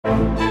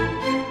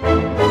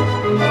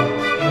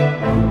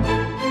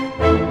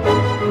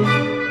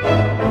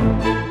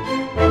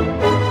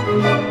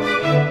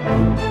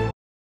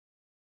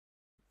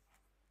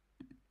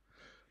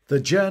The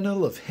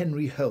Journal of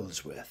Henry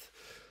Holdsworth,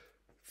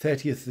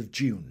 30th of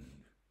June,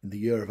 in the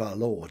year of our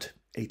Lord,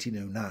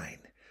 1809,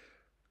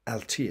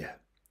 Altea,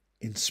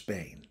 in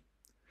Spain.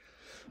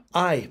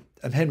 I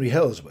am Henry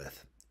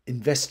Holdsworth,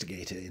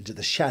 investigator into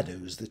the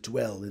shadows that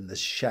dwell in the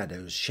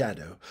shadow's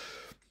shadow.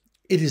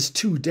 It is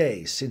 2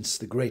 days since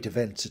the great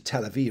events at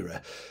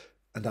Talavera,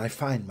 and I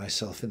find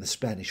myself in the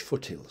Spanish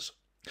foothills.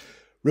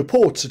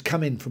 Reports had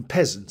come in from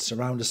peasants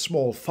around a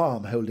small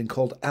farm holding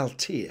called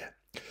Altea.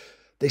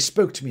 They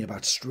spoke to me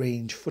about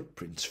strange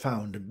footprints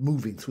found and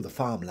moving through the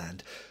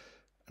farmland,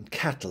 and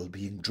cattle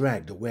being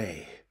dragged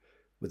away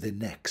with their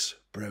necks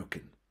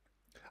broken.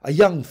 A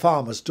young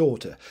farmer's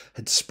daughter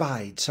had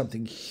spied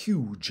something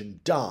huge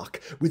and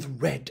dark with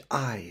red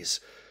eyes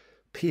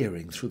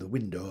peering through the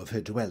window of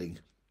her dwelling.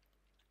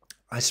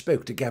 I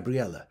spoke to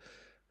Gabriella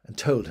and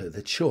told her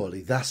that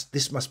surely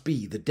this must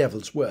be the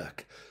devil's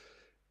work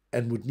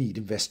and would need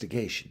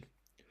investigation.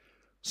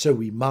 So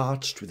we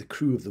marched with the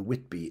crew of the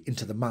Whitby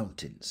into the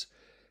mountains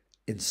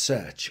in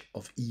search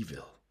of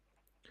evil.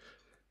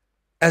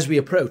 As we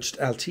approached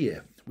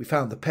Altea, we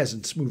found the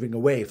peasants moving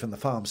away from the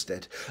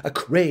farmstead. A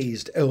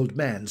crazed old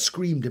man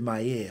screamed in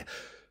my ear.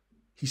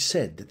 He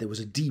said that there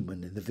was a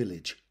demon in the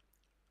village,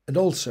 and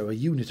also a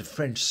unit of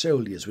French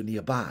soldiers were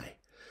nearby.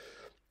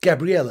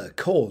 Gabriella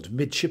called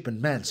Midshipman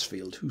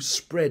Mansfield, who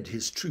spread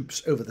his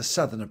troops over the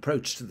southern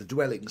approach to the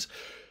dwellings.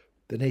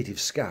 The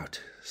native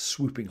scout,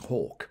 Swooping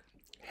Hawk,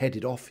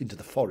 headed off into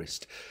the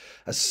forest,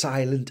 as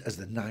silent as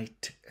the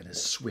night and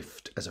as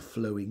swift as a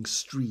flowing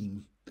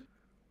stream.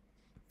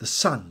 The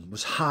sun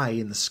was high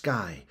in the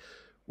sky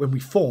when we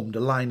formed a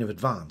line of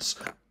advance.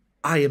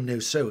 I am no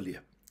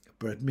soldier,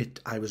 but admit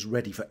I was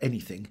ready for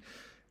anything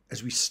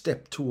as we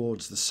stepped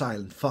towards the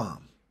silent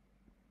farm.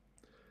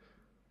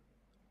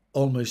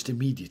 Almost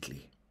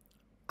immediately,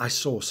 I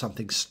saw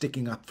something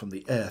sticking up from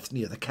the earth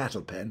near the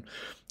cattle pen.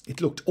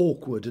 It looked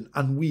awkward and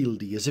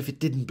unwieldy, as if it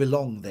didn't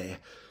belong there.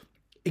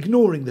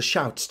 Ignoring the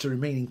shouts to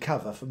remain in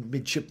cover from the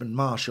midshipman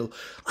marshal,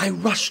 I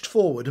rushed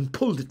forward and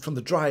pulled it from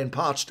the dry and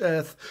parched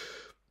earth.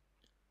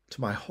 To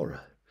my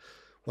horror,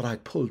 what I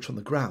pulled from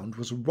the ground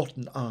was a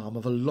rotten arm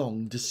of a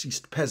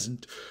long-deceased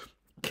peasant.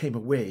 It came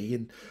away,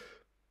 and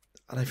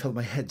I felt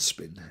my head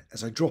spin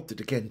as I dropped it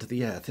again to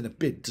the earth in a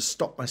bid to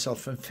stop myself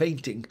from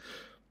fainting.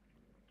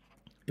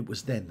 It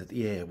was then that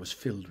the air was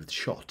filled with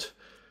shot.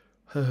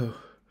 Oh!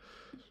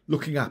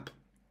 Looking up,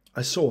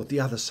 I saw at the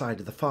other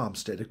side of the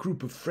farmstead a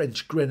group of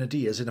French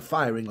grenadiers in a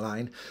firing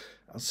line.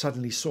 I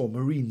suddenly saw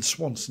Marine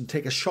Swanson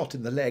take a shot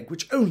in the leg,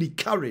 which only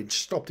courage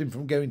stopped him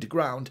from going to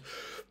ground.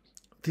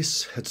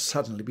 This had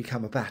suddenly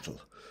become a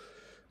battle.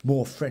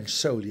 More French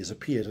soldiers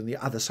appeared on the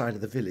other side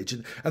of the village,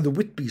 and the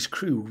Whitby's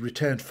crew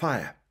returned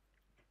fire.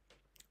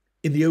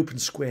 In the open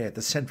square at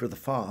the centre of the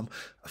farm,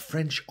 a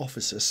French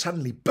officer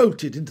suddenly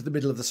bolted into the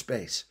middle of the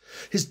space.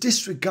 His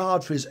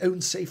disregard for his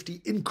own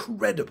safety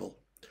incredible.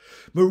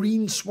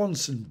 Marine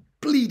Swanson,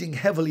 bleeding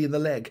heavily in the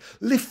leg,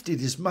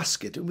 lifted his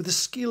musket, and with a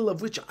skill of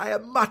which I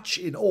am much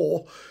in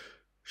awe,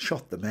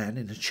 shot the man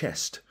in the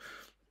chest.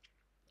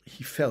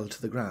 He fell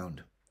to the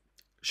ground,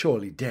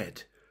 surely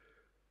dead,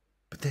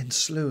 but then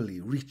slowly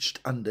reached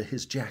under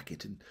his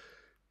jacket and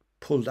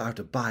pulled out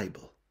a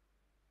Bible,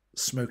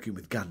 smoking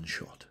with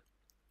gunshot.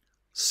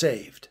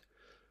 Saved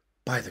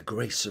by the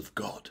grace of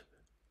God.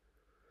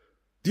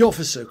 The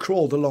officer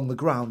crawled along the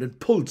ground and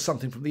pulled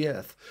something from the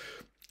earth.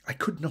 I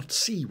could not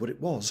see what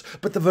it was,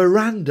 but the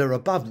veranda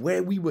above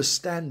where we were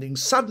standing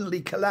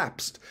suddenly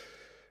collapsed,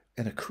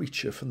 and a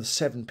creature from the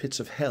 7 pits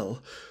of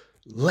hell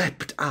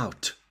leapt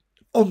out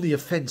on the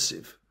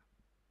offensive.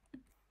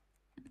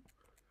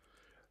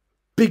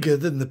 Bigger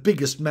than the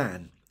biggest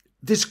man,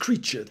 this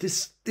creature,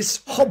 this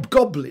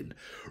hobgoblin,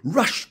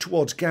 rushed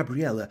towards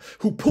Gabriella,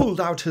 who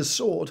pulled out her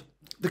sword.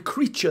 The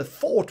creature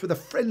fought with a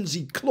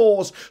frenzied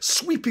claws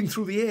sweeping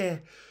through the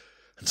air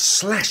and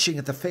slashing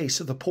at the face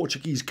of the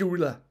Portuguese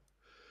guerrilla.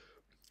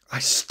 I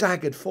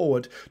staggered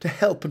forward to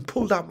help and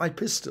pulled out my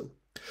pistol.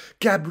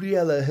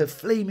 Gabriella, her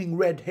flaming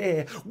red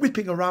hair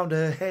whipping around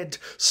her head,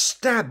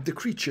 stabbed the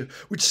creature,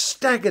 which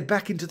staggered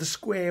back into the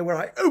square, where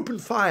I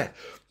opened fire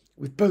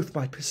with both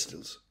my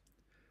pistols.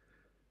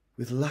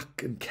 With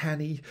luck and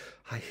canny,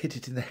 I hit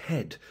it in the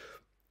head,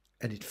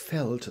 and it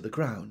fell to the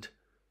ground,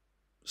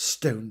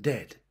 stone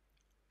dead.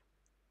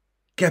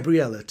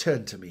 Gabriella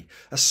turned to me,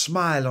 a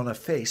smile on her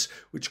face,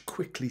 which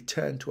quickly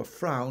turned to a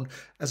frown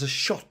as a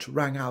shot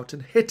rang out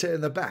and hit her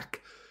in the back,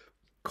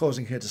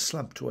 causing her to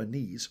slump to her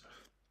knees.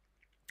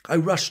 I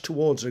rushed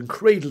towards her and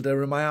cradled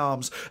her in my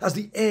arms as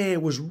the air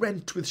was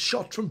rent with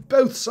shot from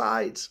both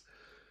sides.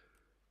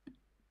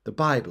 The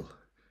Bible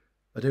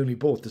had only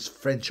bought this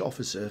French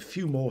officer a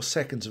few more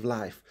seconds of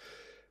life,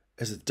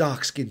 as the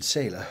dark-skinned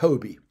sailor,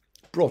 Hobie,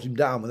 brought him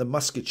down with a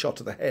musket shot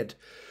to the head.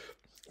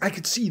 I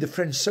could see the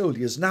French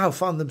soldiers now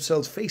found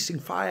themselves facing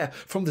fire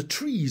from the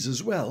trees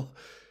as well,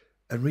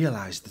 and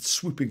realised that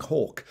Swooping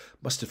Hawk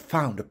must have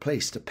found a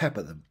place to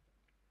pepper them.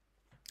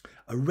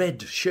 A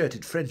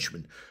red-shirted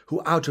Frenchman, who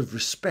out of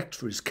respect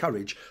for his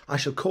courage I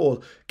shall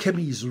call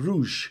Chemise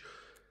Rouge,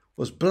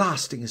 was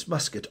blasting his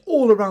musket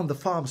all around the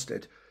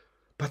farmstead,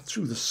 but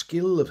through the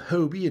skill of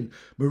Hobie and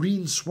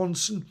Marine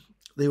Swanson,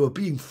 they were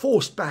being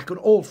forced back on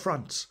all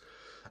fronts.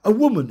 A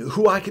woman,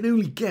 who I can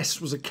only guess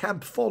was a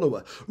camp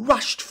follower,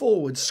 rushed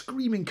forward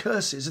screaming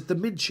curses at the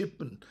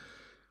midshipman,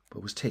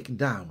 but was taken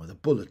down with a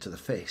bullet to the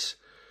face.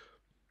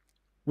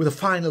 With a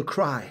final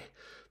cry,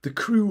 the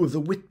crew of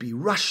the Whitby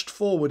rushed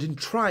forward in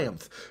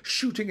triumph,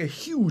 shooting a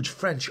huge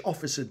French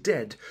officer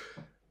dead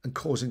and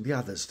causing the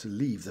others to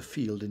leave the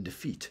field in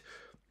defeat.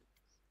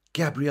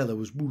 Gabriella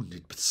was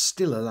wounded but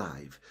still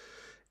alive,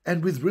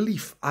 and with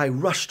relief I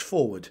rushed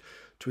forward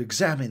to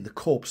examine the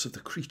corpse of the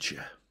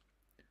creature,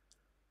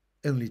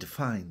 only to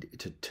find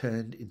it had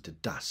turned into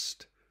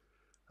dust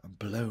and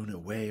blown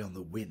away on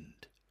the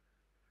wind.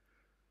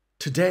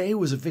 Today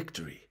was a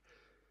victory,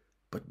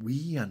 but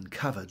we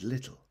uncovered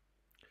little.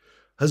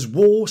 As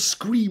war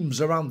screams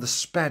around the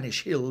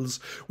Spanish hills,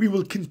 we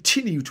will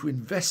continue to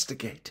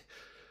investigate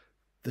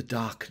the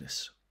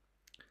darkness.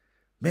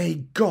 May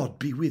God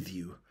be with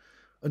you,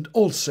 and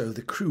also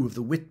the crew of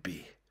the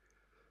Whitby.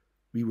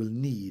 We will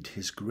need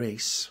his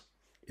grace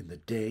in the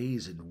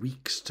days and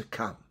weeks to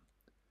come.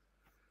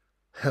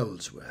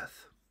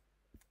 Holdsworth.